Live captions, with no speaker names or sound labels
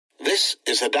This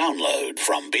is a download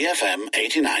from BFM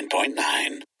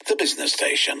 89.9, the business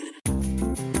station.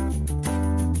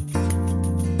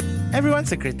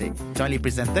 Everyone's a Critic, jointly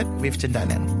presented with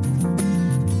Chindanan.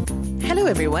 Hello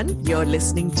everyone, you're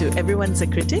listening to Everyone's a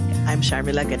Critic. I'm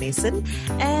Sharmila Ganesan,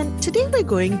 and today we're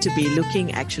going to be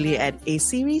looking actually at a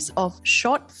series of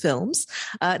short films.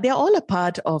 They're all a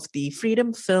part of the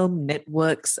Freedom Film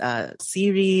Network's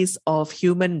series of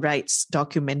human rights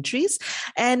documentaries.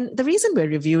 And the reason we're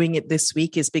reviewing it this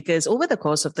week is because over the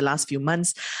course of the last few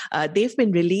months, they've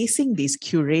been releasing these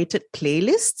curated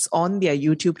playlists on their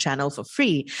YouTube channel for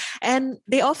free. And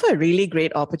they offer a really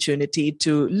great opportunity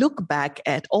to look back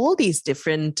at all these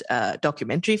different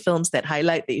documentary films that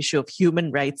highlight the issue of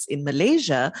human rights in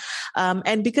Malaysia.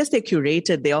 And because they're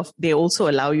curated, they also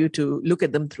allow you to look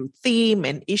at them through theme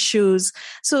and issues.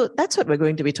 So that's what we're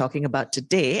going to be talking about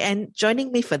today. And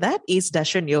joining me for that is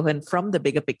Dashran Johan from The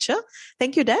Bigger Picture.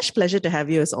 Thank you, Dash. Pleasure to have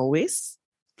you as always.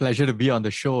 Pleasure to be on the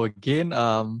show again.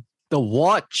 The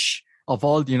watch of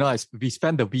all, we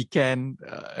spent the weekend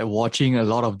watching a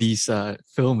lot of these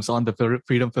films on the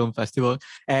Freedom Film Festival.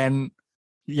 And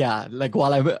yeah,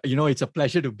 while it's a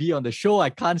pleasure to be on the show, I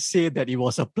can't say that it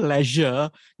was a pleasure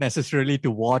necessarily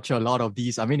to watch a lot of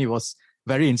these. I mean, it was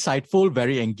very insightful,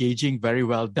 very engaging, very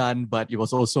well done, but it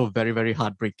was also very, very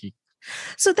heartbreaking.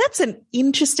 So that's an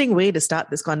interesting way to start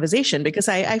this conversation because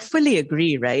I fully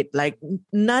agree, right? Like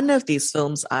none of these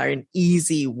films are an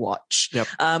easy watch. Yep.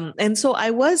 And so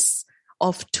I was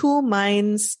of two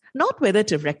minds, not whether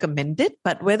to recommend it,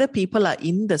 but whether people are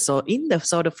in the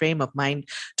sort of frame of mind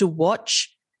to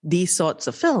watch these sorts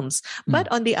of films.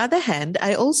 But on the other hand,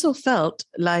 I also felt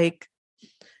like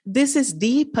this is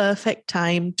the perfect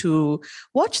time to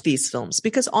watch these films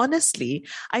because honestly,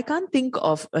 I can't think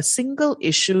of a single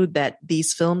issue that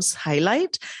these films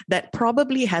highlight that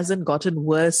probably hasn't gotten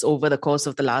worse over the course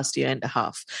of the last year and a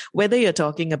half. Whether you're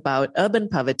talking about urban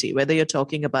poverty, whether you're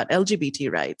talking about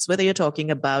LGBT rights, whether you're talking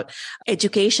about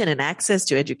education and access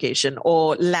to education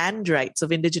or land rights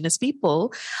of indigenous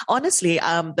people, honestly,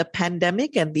 the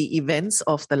pandemic and the events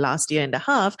of the last year and a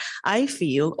half, I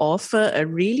feel offer a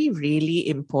really, really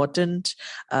important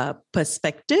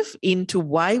perspective into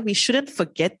why we shouldn't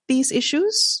forget these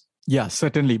issues. Yeah,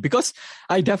 certainly. Because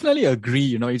I definitely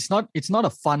agree. It's not a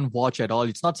fun watch at all.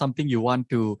 It's not something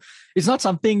it's not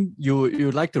something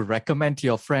you like to recommend to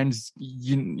your friends.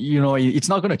 It's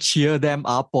not going to cheer them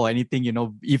up or anything,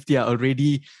 if they are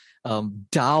already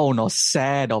down or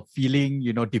sad or feeling,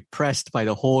 depressed by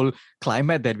the whole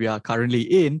climate that we are currently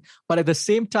in. But at the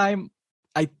same time,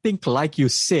 I think, like you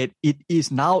said, it is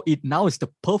the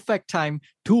perfect time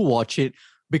to watch it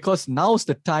because now's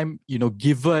the time,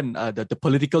 given the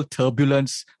political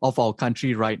turbulence of our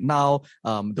country right now,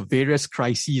 the various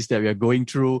crises that we are going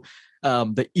through,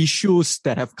 the issues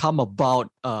that have come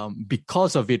about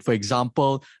because of it. For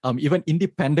example, even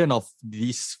independent of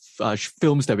these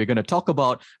films that we're going to talk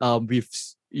about, we've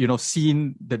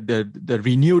seen the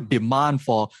renewed demand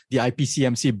for the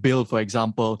IPCMC bill, for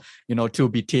example, to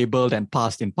be tabled and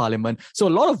passed in Parliament. So a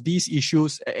lot of these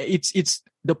issues, it's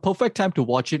the perfect time to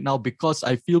watch it now because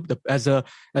I feel that as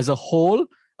a whole,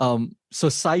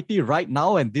 society right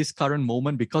now and this current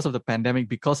moment, because of the pandemic,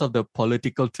 because of the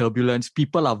political turbulence,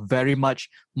 people are very much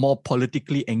more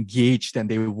politically engaged than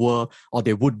they were or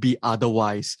they would be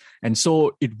otherwise. And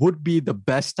so it would be the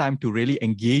best time to really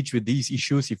engage with these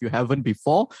issues if you haven't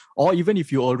before, or even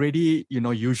if you already,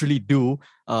 usually do.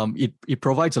 It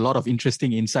provides a lot of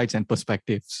interesting insights and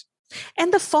perspectives.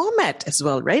 And the format as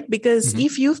well, right? Because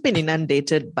if you've been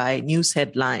inundated by news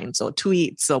headlines or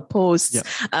tweets or posts,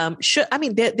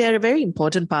 they're a very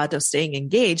important part of staying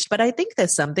engaged. But I think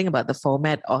there's something about the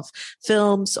format of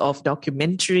films, of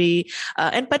documentary,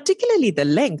 and particularly the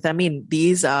length. I mean,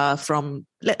 these are from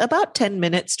about 10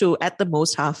 minutes to at the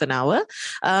most half an hour.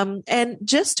 And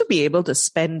just to be able to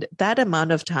spend that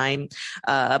amount of time,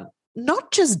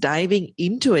 not just diving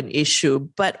into an issue,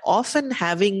 but often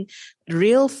having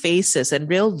real faces and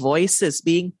real voices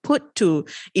being put to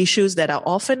issues that are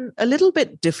often a little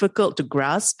bit difficult to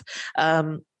grasp.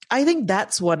 I think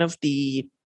that's one of the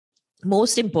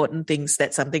most important things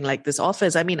that something like this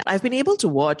offers. I mean, I've been able to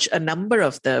watch a number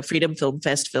of the Freedom Film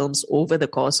Fest films over the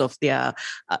course of their,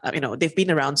 they've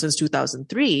been around since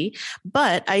 2003,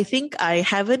 but I think I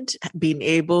haven't been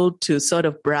able to sort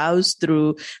of browse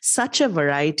through such a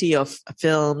variety of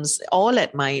films all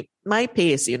at my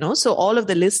pace, so all of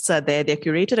the lists are there. They're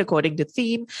curated according to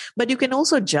theme, but you can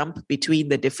also jump between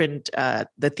the different,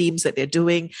 the themes that they're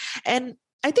doing. And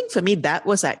I think for me, that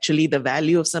was actually the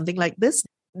value of something like this,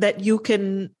 that you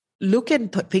can look and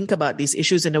think about these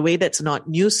issues in a way that's not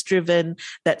news driven,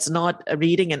 that's not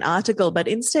reading an article, but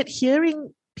instead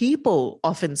hearing people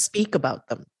often speak about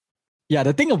them. Yeah,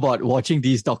 the thing about watching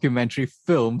these documentary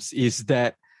films is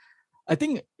that I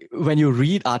think when you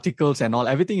read articles and all,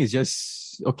 everything is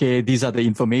just, okay, these are the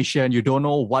information. You don't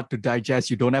know what to digest.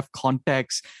 You don't have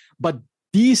context. But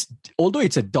these, although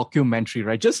it's a documentary,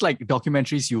 right? Just like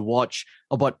documentaries you watch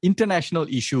about international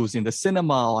issues in the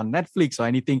cinema or on Netflix or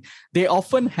anything, they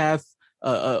often have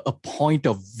a point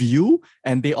of view,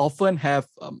 and they often have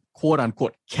quote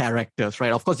unquote characters,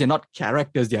 right? Of course, they're not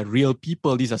characters, they're real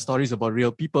people. These are stories about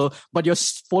real people, but you're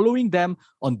following them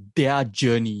on their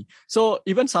journey. So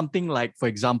even something like, for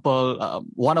example,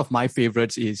 one of my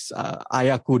favorites is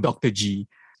Ayaku Dr. G.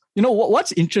 You know,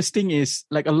 what's interesting is,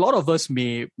 like, a lot of us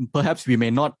we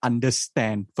may not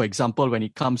understand, for example, when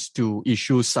it comes to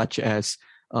issues such as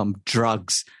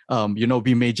drugs.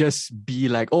 We may just be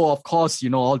like, oh, of course,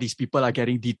 all these people are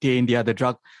getting detained.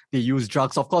 They use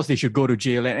drugs. Of course, they should go to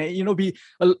jail. And,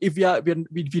 if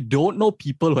you don't know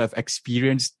people who have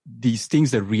experienced these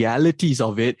things, the realities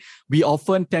of it, we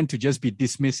often tend to just be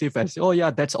dismissive as, oh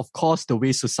yeah, that's of course the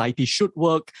way society should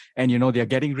work. And, they're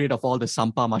getting rid of all the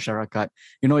sampah masyarakat.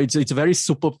 It's a very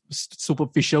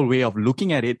superficial way of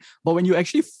looking at it. But when you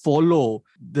actually follow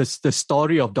the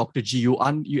story of Dr. G,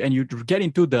 and you get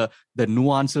into the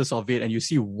nuances of it, and you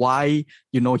see why,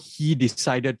 he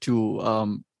decided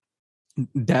to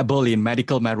dabble in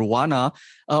medical marijuana,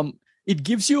 it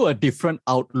gives you a different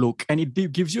outlook, and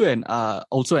it gives you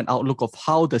also an outlook of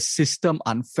how the system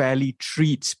unfairly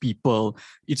treats people.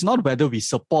 It's not whether we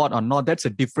support or not. That's a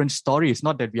different story. It's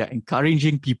not that we are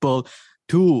encouraging people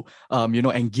to,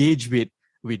 engage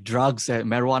with drugs and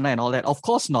marijuana and all that. Of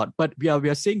course not. But we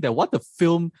are saying that what the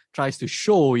film tries to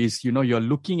show is, you're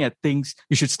looking at things,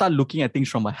 you should start looking at things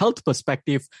from a health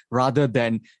perspective rather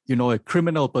than, a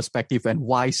criminal perspective, and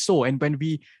why so. And when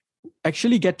we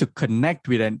actually get to connect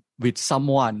with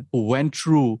someone who went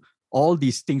through all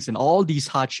these things and all these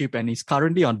hardship and is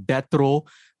currently on death row,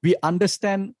 we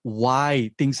understand why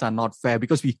things are not fair,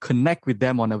 because we connect with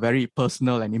them on a very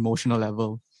personal and emotional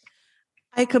level.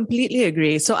 I completely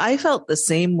agree. So I felt the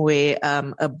same way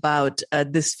about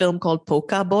this film called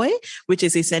Poka Boy, which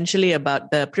is essentially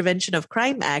about the Prevention of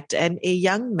Crime Act, and a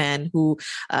young man who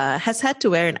has had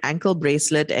to wear an ankle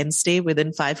bracelet and stay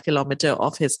within 5 kilometers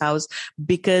of his house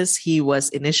because he was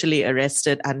initially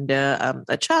arrested under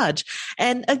a charge.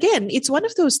 And again, it's one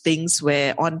of those things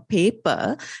where on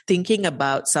paper, thinking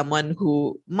about someone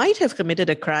who might have committed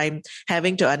a crime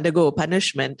having to undergo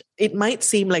punishment, it might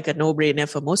seem like a no-brainer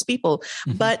for most people.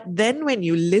 Mm-hmm. But then when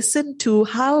you listen to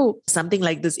how something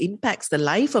like this impacts the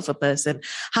life of a person,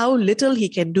 how little he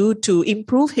can do to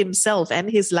improve himself and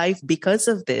his life because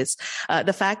of this,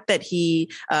 the fact that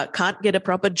he can't get a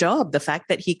proper job, the fact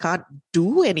that he can't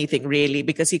do anything really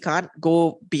because he can't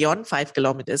go beyond 5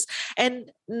 kilometers.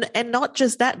 And not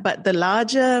just that, but the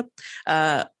larger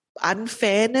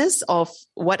unfairness of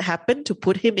what happened to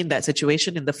put him in that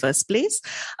situation in the first place.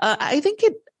 I think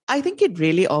it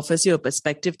really offers you a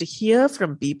perspective to hear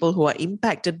from people who are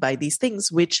impacted by these things,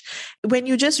 which when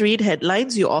you just read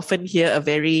headlines, you often hear a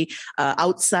very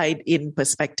outside-in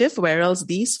perspective, whereas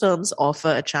these films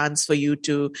offer a chance for you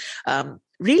to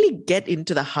really get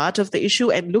into the heart of the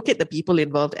issue and look at the people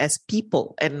involved as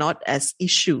people and not as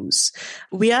issues.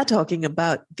 We are talking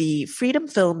about the Freedom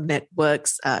Film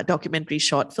Network's documentary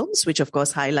short films, which of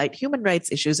course highlight human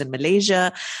rights issues in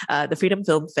Malaysia. The Freedom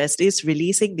Film Fest is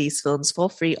releasing these films for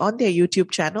free on their YouTube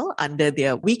channel under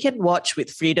their Weekend Watch with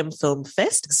Freedom Film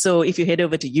Fest. So if you head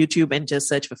over to YouTube and just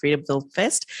search for Freedom Film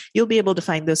Fest, you'll be able to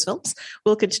find those films.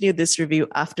 We'll continue this review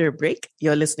after a break.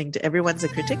 You're listening to Everyone's a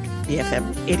Critic,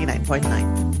 BFM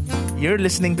 89.9. You're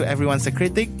listening to Everyone's a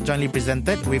Critic, jointly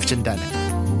presented with Cendana.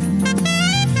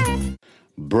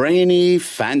 Brainy,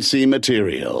 fancy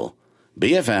material.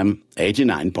 BFM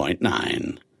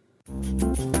 89.9.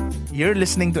 You're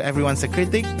listening to Everyone's a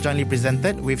Critic, jointly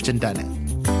presented with Cendana.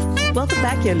 Welcome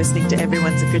back. You're listening to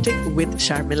Everyone's a Critic with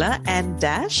Sharmila and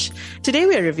Dash. Today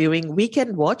we are reviewing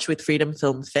Weekend Watch with Freedom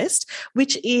Film Fest,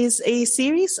 which is a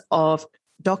series of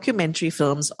documentary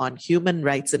films on human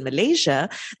rights in Malaysia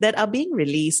that are being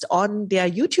released on their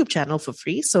YouTube channel for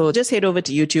free. So just head over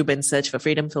to YouTube and search for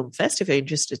Freedom Film Fest if you're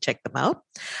interested to check them out.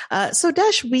 So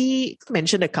Dash, we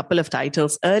mentioned a couple of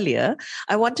titles earlier.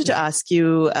 I wanted to ask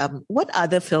you, what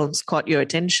other films caught your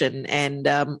attention and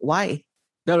why?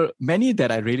 There are many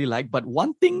that I really like, but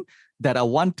one thing that I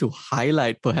want to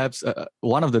highlight, perhaps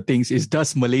one of the things is,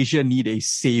 does Malaysia need a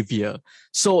savior?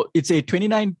 So it's a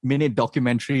 29-minute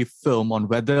documentary film on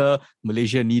whether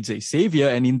Malaysia needs a savior.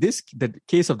 And in the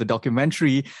case of the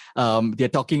documentary, they're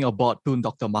talking about Tun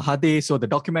Dr. Mahathir. So the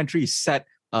documentary is set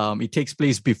It takes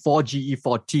place before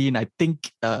GE14, I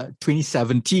think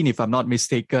 2017, if I'm not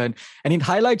mistaken. And it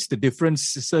highlights the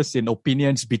differences in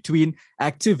opinions between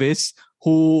activists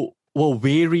who were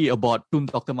wary about Tun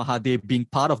Dr. Mahathir being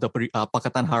part of the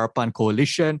Pakatan Harapan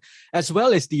coalition, as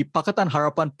well as the Pakatan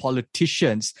Harapan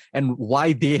politicians and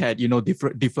why they had,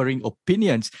 differing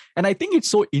opinions. And I think it's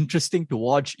so interesting to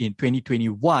watch in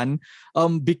 2021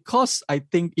 because I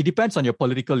think it depends on your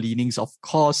political leanings, of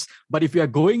course. But if you are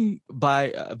going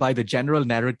by the general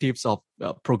narratives of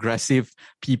progressive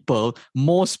people,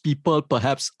 most people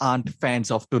perhaps aren't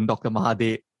fans of Tun Dr.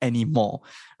 Mahathir anymore,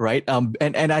 right?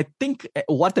 And I think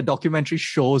what the documentary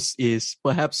shows is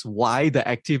perhaps why the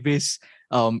activists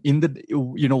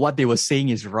what they were saying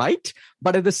is right.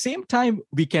 But at the same time,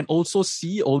 we can also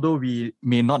see, although we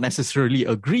may not necessarily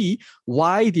agree,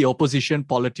 why the opposition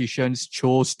politicians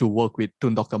chose to work with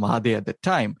Tun Dr. Mahathir at the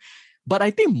time. But I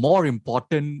think more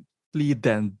importantly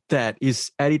than that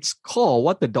is at its core,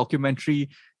 what the documentary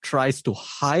tries to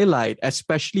highlight,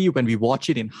 especially when we watch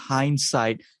it in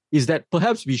hindsight, is that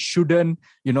perhaps we shouldn't,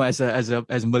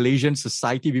 as Malaysian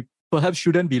society, we perhaps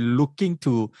shouldn't be looking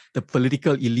to the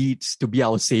political elites to be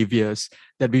our saviors,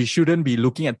 that we shouldn't be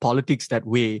looking at politics that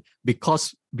way,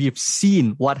 because we've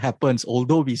seen what happens,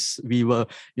 although we were,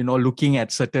 looking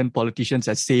at certain politicians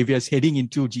as saviors heading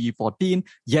into GE14,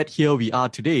 yet here we are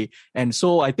today. And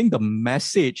so I think the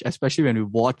message, especially when we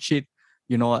watch it,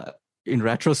 in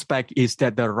retrospect, is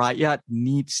that the rakyat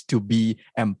needs to be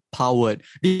empowered.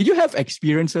 Did you have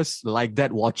experiences like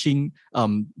that watching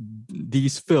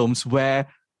these films where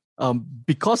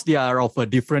because they are of a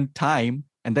different time,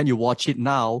 and then you watch it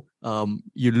now,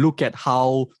 you look at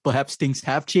how perhaps things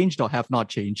have changed or have not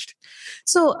changed?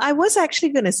 So I was actually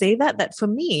going to say that for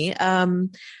me, I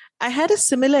had a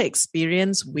similar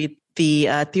experience with the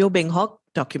Teo Beng Hock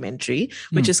documentary,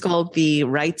 which is called The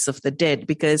Rights of the Dead,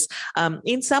 because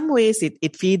in some ways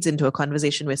it feeds into a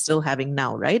conversation we're still having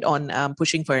now, right, on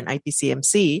pushing for an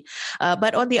IPCMC.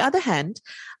 But on the other hand,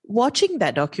 watching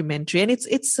that documentary, and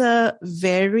it's a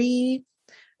very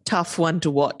tough one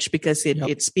to watch because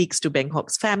it speaks to Beng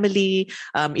Hock's family.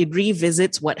 It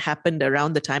revisits what happened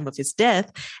around the time of his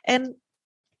death. And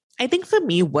I think for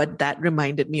me, what that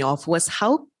reminded me of was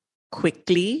how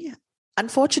quickly,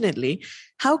 unfortunately,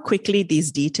 how quickly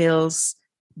these details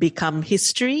become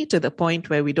history to the point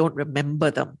where we don't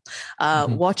remember them.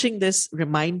 Watching this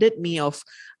reminded me of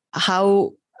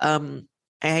how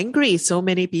angry so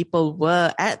many people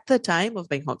were at the time of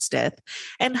Beng Hock's death,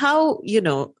 and how,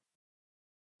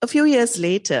 a few years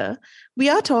later, we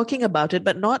are talking about it,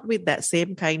 but not with that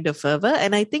same kind of fervor.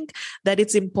 And I think that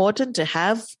it's important to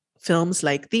have films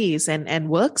like these and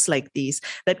works like these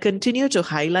that continue to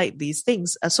highlight these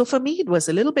things. So for me, it was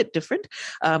a little bit different,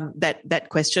 that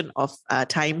question of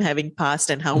time having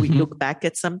passed and how we look back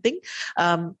at something.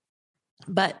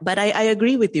 But I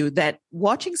agree with you that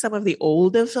watching some of the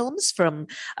older films from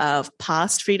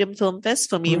past Freedom Film Fest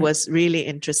for me was really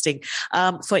interesting.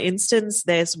 For instance,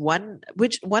 there's one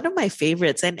of my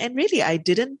favorites, and really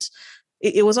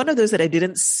it was one of those that I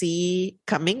didn't see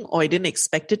coming, or I didn't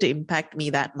expect it to impact me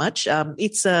that much.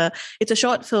 It's a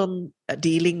short film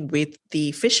dealing with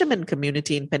the fishermen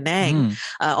community in Penang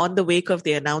on the wake of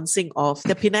the announcing of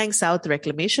the Penang South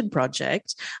Reclamation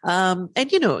Project. And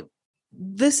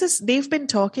they've been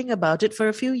talking about it for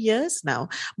a few years now,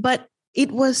 but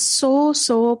it was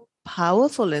so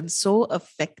powerful and so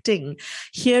affecting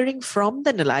hearing from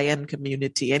the Nelayan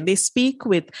community, and they speak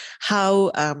with how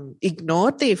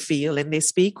ignored they feel, and they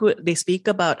speak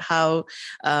about how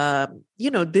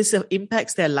this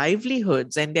impacts their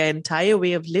livelihoods and their entire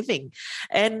way of living.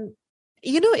 And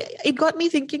it got me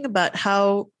thinking about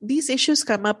how these issues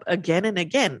come up again and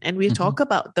again, and we talk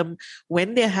about them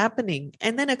when they're happening.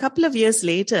 And then a couple of years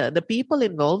later, the people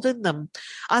involved in them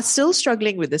are still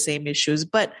struggling with the same issues.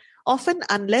 But often,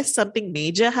 unless something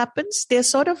major happens, they're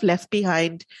sort of left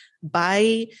behind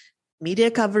by media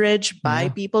coverage, by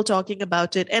people talking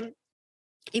about it. And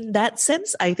in that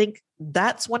sense, I think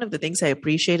that's one of the things I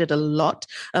appreciated a lot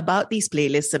about these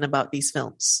playlists and about these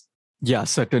films. Yeah,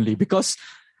 certainly. Because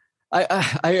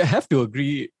I have to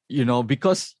agree,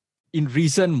 because in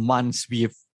recent months, we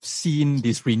have seen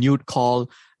this renewed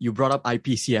call. You brought up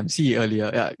IPCMC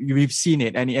earlier. We've seen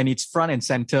it, and it's front and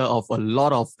center of a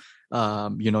lot of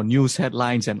news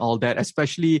headlines and all that,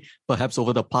 especially perhaps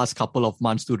over the past couple of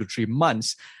months, 2 to 3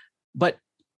 months. But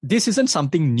this isn't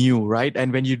something new, right?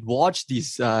 And when you watch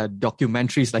these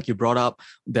documentaries, like you brought up,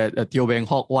 the Teo Beng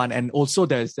Hock one, and also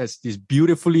there's this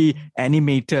beautifully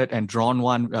animated and drawn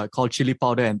one called Chili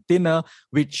Powder and Thinner,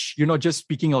 which, just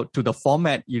speaking out to the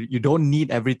format, you don't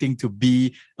need everything to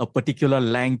be a particular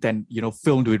length and,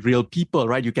 filmed with real people,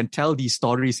 right? You can tell these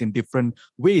stories in different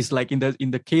ways. Like in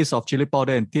the case of Chili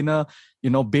Powder and Thinner,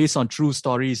 based on true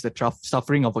stories, the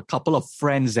suffering of a couple of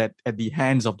friends at the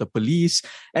hands of the police.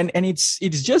 And it's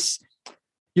just,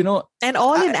 and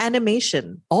all in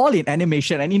animation. All in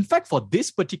animation. And in fact, for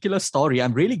this particular story,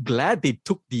 I'm really glad they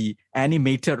took the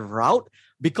animated route,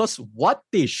 because what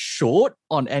they showed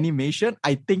on animation,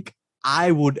 I think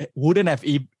I wouldn't have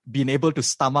been able to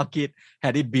stomach it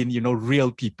had it been,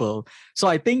 real people. So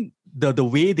I think the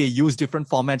way they use different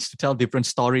formats to tell different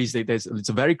stories, it's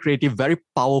a very creative, very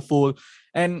powerful.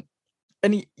 And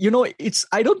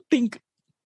I don't think,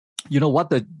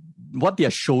 what they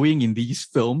are showing in these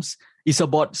films is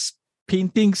about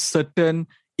painting certain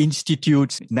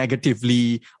institutes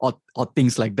negatively or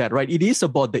things like that, right? It is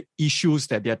about the issues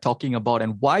that they're talking about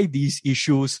and why these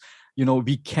issues,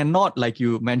 we cannot, like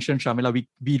you mentioned, Sharmila,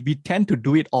 we tend to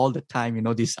do it all the time,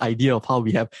 this idea of how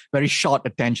we have very short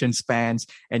attention spans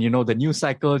and, the news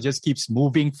cycle just keeps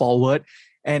moving forward.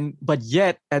 But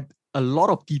yet a lot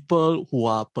of people who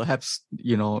are perhaps,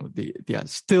 they are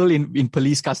still in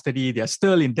police custody, they are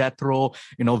still in death row,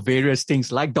 various things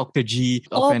like Dr. G.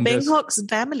 Or Beng Hock's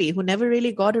family, who never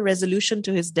really got a resolution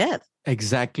to his death.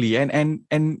 Exactly.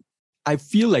 And I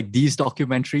feel like these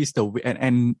documentaries,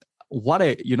 and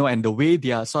the way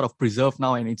they are sort of preserved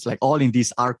now, and it's like all in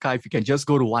this archive, you can just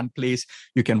go to one place,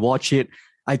 you can watch it.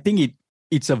 I think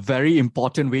it's a very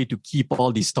important way to keep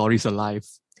all these stories alive.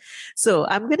 So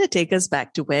I'm going to take us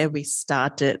back to where we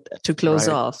started to close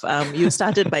off. You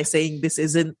started by saying this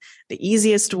isn't the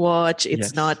easiest watch.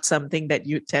 It's not something that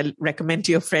you recommend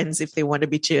to your friends if they want to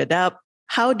be cheered up.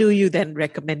 How do you then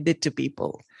recommend it to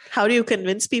people? How do you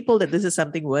convince people that this is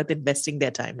something worth investing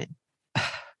their time in?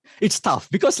 It's tough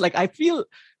because I feel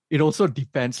it also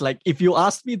depends. Like if you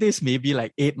asked me this maybe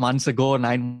 8 months ago,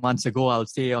 9 months ago, I would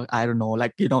say, I don't know,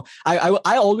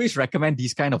 I always recommend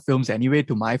these kind of films anyway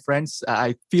to my friends.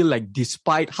 I feel like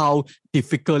despite how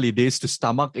difficult it is to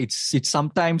stomach, it's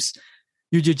sometimes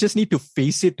you just need to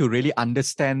face it to really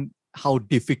understand how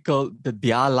difficult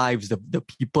their lives, the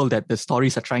people that the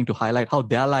stories are trying to highlight, how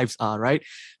their lives are, right?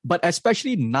 But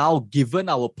especially now, given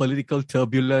our political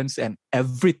turbulence and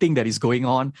everything that is going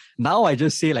on, now I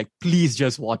just say please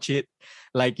just watch it.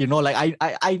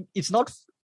 It's not,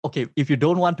 okay, if you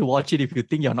don't want to watch it, if you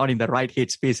think you're not in the right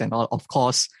headspace and all, of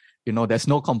course, there's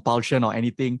no compulsion or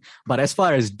anything. But as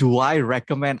far as do I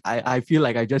recommend, I feel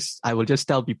like I will just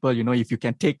tell people, if you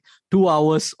can take 2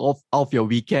 hours off your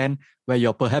weekend where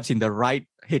you're perhaps in the right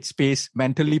headspace,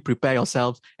 mentally prepare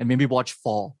yourself and maybe watch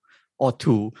 4 or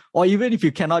 2, or even if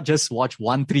you cannot, just watch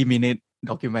 1 3-minute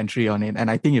documentary on it. And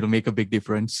I think it'll make a big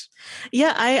difference.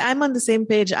 Yeah, I'm on the same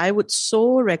page. I would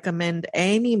so recommend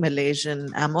any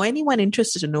Malaysian or anyone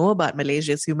interested to know about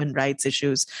Malaysia's human rights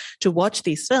issues to watch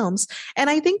these films.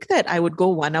 And I think that I would go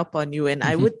one up on you and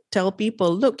I would tell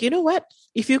people, look, you know what?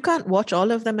 If you can't watch all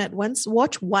of them at once,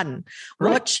 watch one.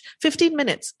 Right. Watch 15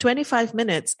 minutes, 25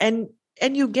 minutes, and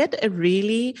you get a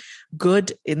really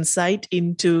good insight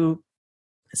into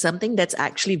something that's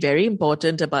actually very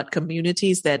important about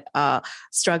communities that are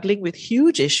struggling with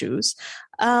huge issues.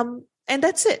 And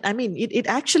that's it. I mean, it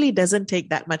actually doesn't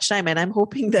take that much time. And I'm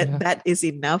hoping that that is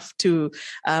enough to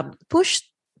push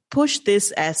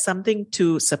this as something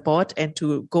to support and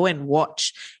to go and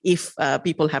watch if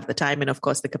people have the time and, of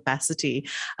course, the capacity.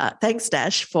 Thanks,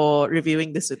 Dash, for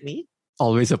reviewing this with me.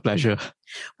 Always a pleasure.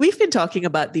 We've been talking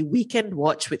about the Weekend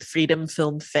Watch with Freedom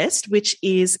Film Fest, which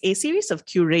is a series of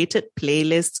curated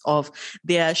playlists of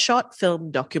their short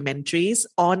film documentaries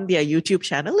on their YouTube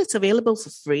channel. It's available for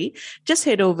free. Just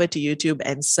head over to YouTube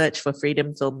and search for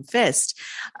Freedom Film Fest.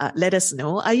 Let us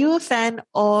know. Are you a fan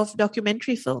of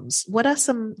documentary films? What are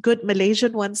some good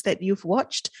Malaysian ones that you've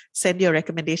watched? Send your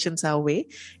recommendations our way.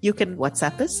 You can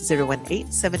WhatsApp us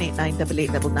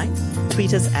 018-789-8899.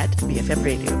 Tweet us at BFM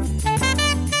Radio.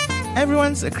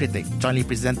 Everyone's a Critic, jointly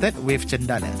presented with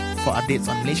Cendana. For updates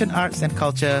on Malaysian arts and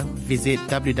culture, visit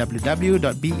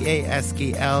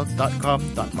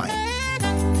www.baskl.com.my.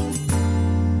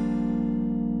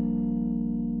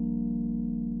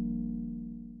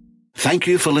 Thank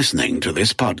you for listening to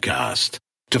this podcast.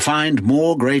 To find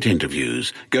more great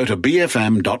interviews, go to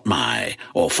bfm.my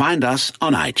or find us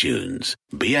on iTunes.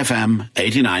 BFM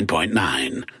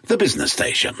 89.9, the business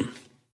station.